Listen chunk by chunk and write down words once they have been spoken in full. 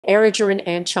Erigeron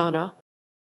anchana.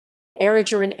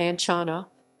 Erigeron anchana,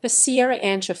 the Sierra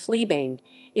Ancha fleabane,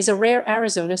 is a rare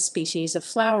Arizona species of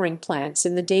flowering plants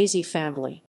in the daisy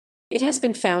family. It has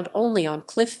been found only on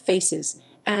cliff faces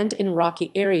and in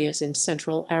rocky areas in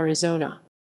central Arizona.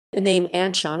 The name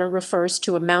anchana refers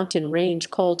to a mountain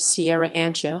range called Sierra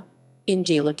Ancha in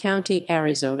Gila County,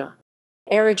 Arizona.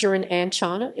 Erigeron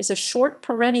anchana is a short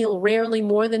perennial rarely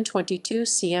more than 22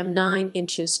 cm 9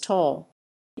 inches tall.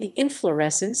 The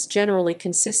inflorescence generally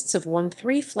consists of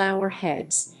 1-3 flower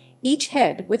heads, each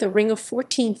head with a ring of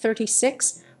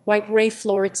 1436 white-ray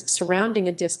florets surrounding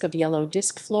a disc of yellow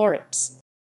disc florets.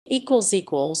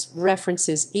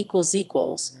 References